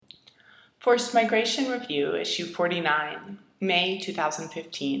Forced Migration Review, Issue 49, May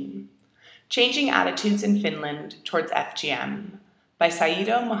 2015. Changing Attitudes in Finland Towards FGM, by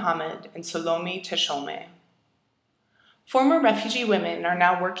Saido Mohammed and Salome Teshome. Former refugee women are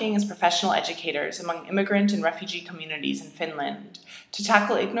now working as professional educators among immigrant and refugee communities in Finland to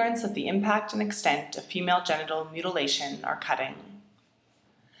tackle ignorance of the impact and extent of female genital mutilation or cutting.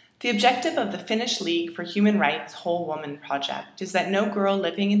 The objective of the Finnish League for Human Rights Whole Woman project is that no girl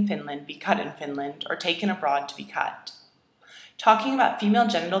living in Finland be cut in Finland or taken abroad to be cut. Talking about female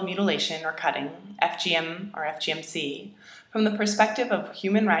genital mutilation or cutting, FGM or FGMC, from the perspective of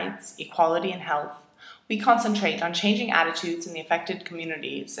human rights, equality, and health, we concentrate on changing attitudes in the affected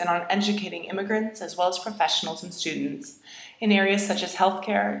communities and on educating immigrants as well as professionals and students in areas such as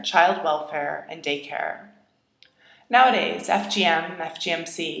healthcare, child welfare, and daycare. Nowadays, FGM,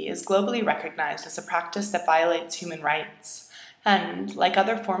 FGMC, is globally recognized as a practice that violates human rights and, like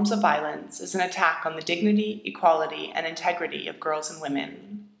other forms of violence, is an attack on the dignity, equality, and integrity of girls and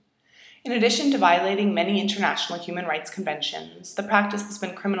women. In addition to violating many international human rights conventions, the practice has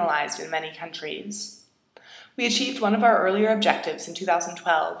been criminalized in many countries. We achieved one of our earlier objectives in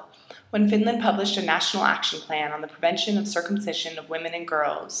 2012 when Finland published a national action plan on the prevention of circumcision of women and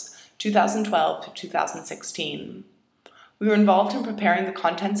girls, 2012 to 2016. We were involved in preparing the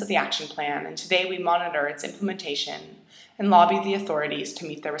contents of the action plan, and today we monitor its implementation and lobby the authorities to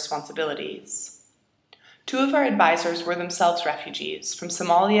meet their responsibilities. Two of our advisors were themselves refugees from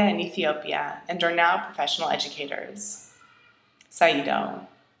Somalia and Ethiopia and are now professional educators. Saido.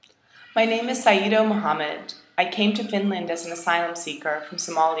 My name is Saido Mohammed. I came to Finland as an asylum seeker from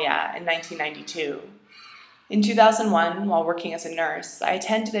Somalia in 1992. In 2001, while working as a nurse, I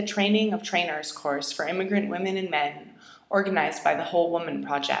attended a training of trainers course for immigrant women and men organized by the Whole Woman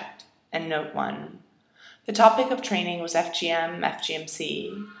Project, and Note 1. The topic of training was FGM,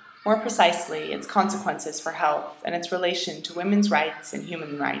 FGMC, more precisely, its consequences for health and its relation to women's rights and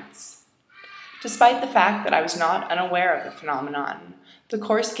human rights. Despite the fact that I was not unaware of the phenomenon, the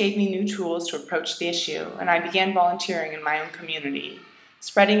course gave me new tools to approach the issue, and I began volunteering in my own community,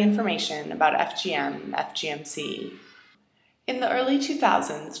 spreading information about FGM, FGMC. In the early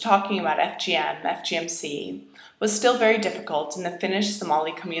 2000s, talking about FGM, FGMC was still very difficult in the Finnish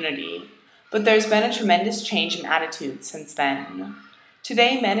Somali community, but there's been a tremendous change in attitudes since then.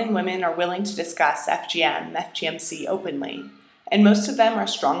 Today, men and women are willing to discuss FGM, FGMC openly, and most of them are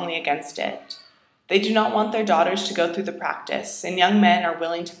strongly against it. They do not want their daughters to go through the practice, and young men are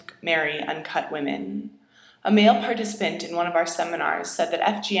willing to marry uncut women. A male participant in one of our seminars said that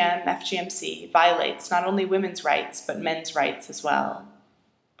FGM, FGMC violates not only women's rights, but men's rights as well.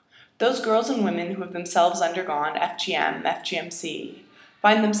 Those girls and women who have themselves undergone FGM, FGMC,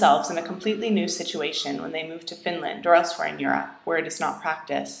 find themselves in a completely new situation when they move to Finland or elsewhere in Europe, where it is not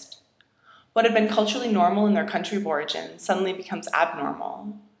practiced. What had been culturally normal in their country of origin suddenly becomes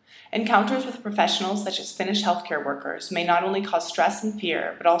abnormal. Encounters with professionals such as Finnish healthcare workers may not only cause stress and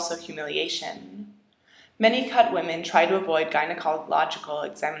fear, but also humiliation. Many cut women try to avoid gynecological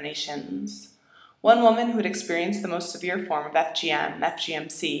examinations. One woman who had experienced the most severe form of FGM,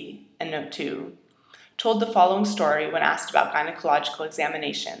 FGMC, and Note 2, told the following story when asked about gynecological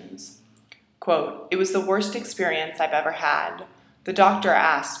examinations. Quote, "It was the worst experience I've ever had. The doctor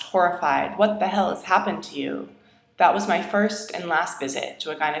asked, horrified, 'What the hell has happened to you?' That was my first and last visit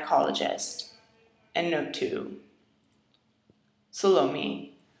to a gynecologist." And Note 2.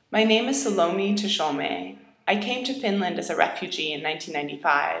 Salome. My name is Salome Teshome. I came to Finland as a refugee in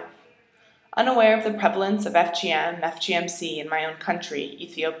 1995. Unaware of the prevalence of FGM, FGMC in my own country,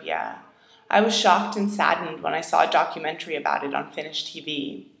 Ethiopia, I was shocked and saddened when I saw a documentary about it on Finnish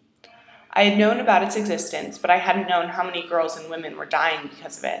TV. I had known about its existence, but I hadn't known how many girls and women were dying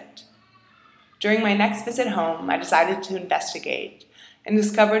because of it. During my next visit home, I decided to investigate and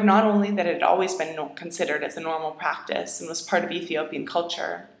discovered not only that it had always been considered as a normal practice and was part of Ethiopian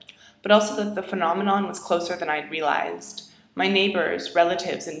culture, but also that the phenomenon was closer than I'd realized. My neighbors,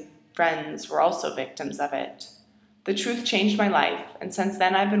 relatives, and friends were also victims of it. The truth changed my life, and since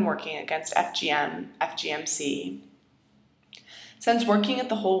then I've been working against FGM, FGMC. Since working at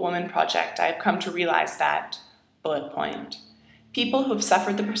the Whole Woman Project, I have come to realize that, bullet point, people who have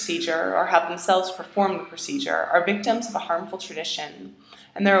suffered the procedure or have themselves performed the procedure are victims of a harmful tradition,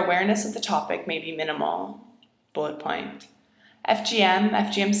 and their awareness of the topic may be minimal, bullet point. FGM,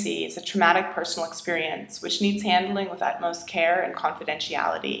 FGMC is a traumatic personal experience which needs handling with utmost care and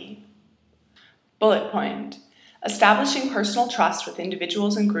confidentiality. Bullet point. Establishing personal trust with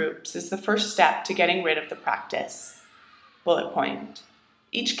individuals and groups is the first step to getting rid of the practice. Bullet point.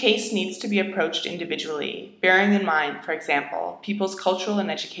 Each case needs to be approached individually, bearing in mind, for example, people's cultural and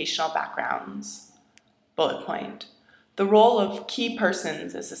educational backgrounds. Bullet point. The role of key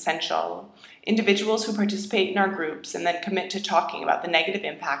persons is essential. Individuals who participate in our groups and then commit to talking about the negative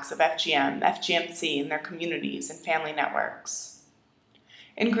impacts of FGM, FGMC in their communities and family networks.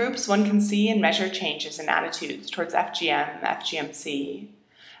 In groups, one can see and measure changes in attitudes towards FGM, FGMC.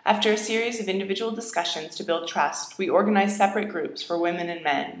 After a series of individual discussions to build trust, we organize separate groups for women and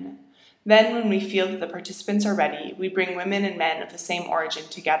men. Then, when we feel that the participants are ready, we bring women and men of the same origin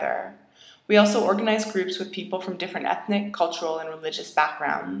together. We also organize groups with people from different ethnic, cultural, and religious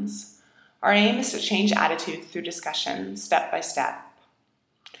backgrounds. Our aim is to change attitudes through discussion, step by step.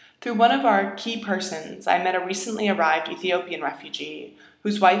 Through one of our key persons, I met a recently arrived Ethiopian refugee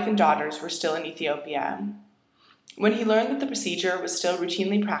whose wife and daughters were still in Ethiopia. When he learned that the procedure was still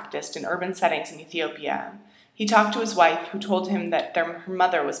routinely practiced in urban settings in Ethiopia, he talked to his wife, who told him that her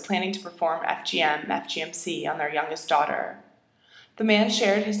mother was planning to perform FGM, FGMC on their youngest daughter. The man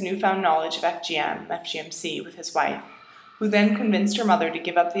shared his newfound knowledge of FGM, FGMC with his wife, who then convinced her mother to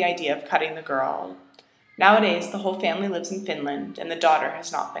give up the idea of cutting the girl. Nowadays, the whole family lives in Finland, and the daughter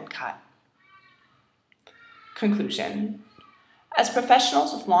has not been cut. Conclusion. As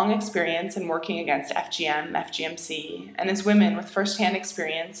professionals with long experience in working against FGM, FGMC, and as women with first-hand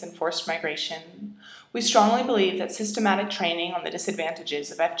experience in forced migration, we strongly believe that systematic training on the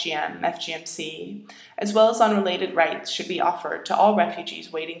disadvantages of FGM, FGMC, as well as on related rights should be offered to all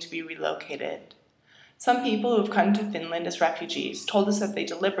refugees waiting to be relocated. Some people who have come to Finland as refugees told us that they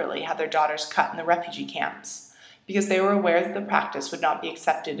deliberately had their daughters cut in the refugee camps because they were aware that the practice would not be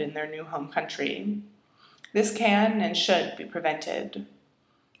accepted in their new home country. This can and should be prevented.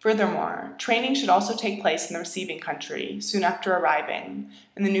 Furthermore, training should also take place in the receiving country soon after arriving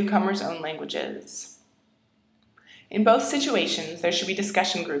in the newcomer's own languages. In both situations, there should be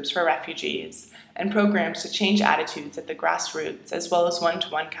discussion groups for refugees and programs to change attitudes at the grassroots, as well as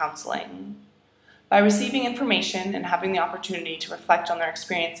one-to-one counseling. By receiving information and having the opportunity to reflect on their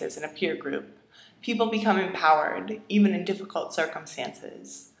experiences in a peer group, people become empowered, even in difficult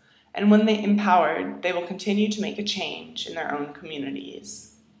circumstances. And when they're empowered, they will continue to make a change in their own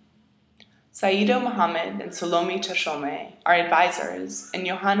communities. Saido Mohammed and Salome Tashome are advisors, and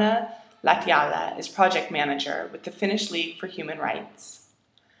Johanna Latiala is project manager with the Finnish League for Human Rights.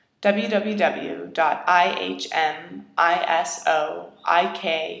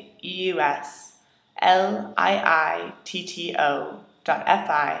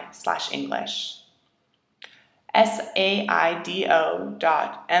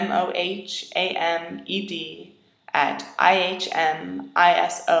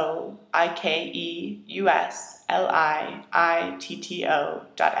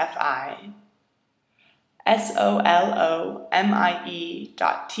 solomie.ihmisouliitto.fi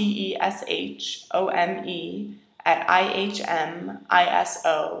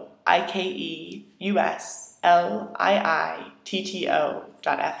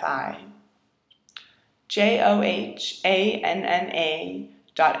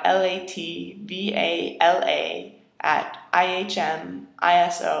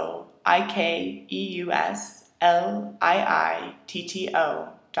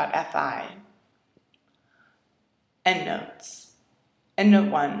Endnotes.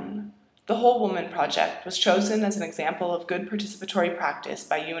 Endnote 1. The Whole Woman Project was chosen as an example of good participatory practice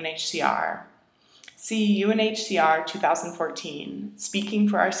by UNHCR. See UNHCR 2014, Speaking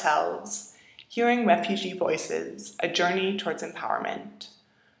for Ourselves, Hearing Refugee Voices, A Journey Towards Empowerment.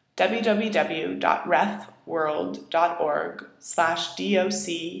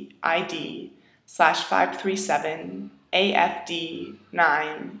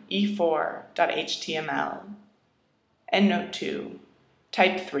 Endnote 2.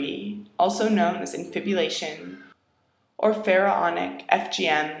 Type 3, also known as infibulation or pharaonic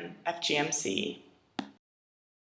FGM, FGMC.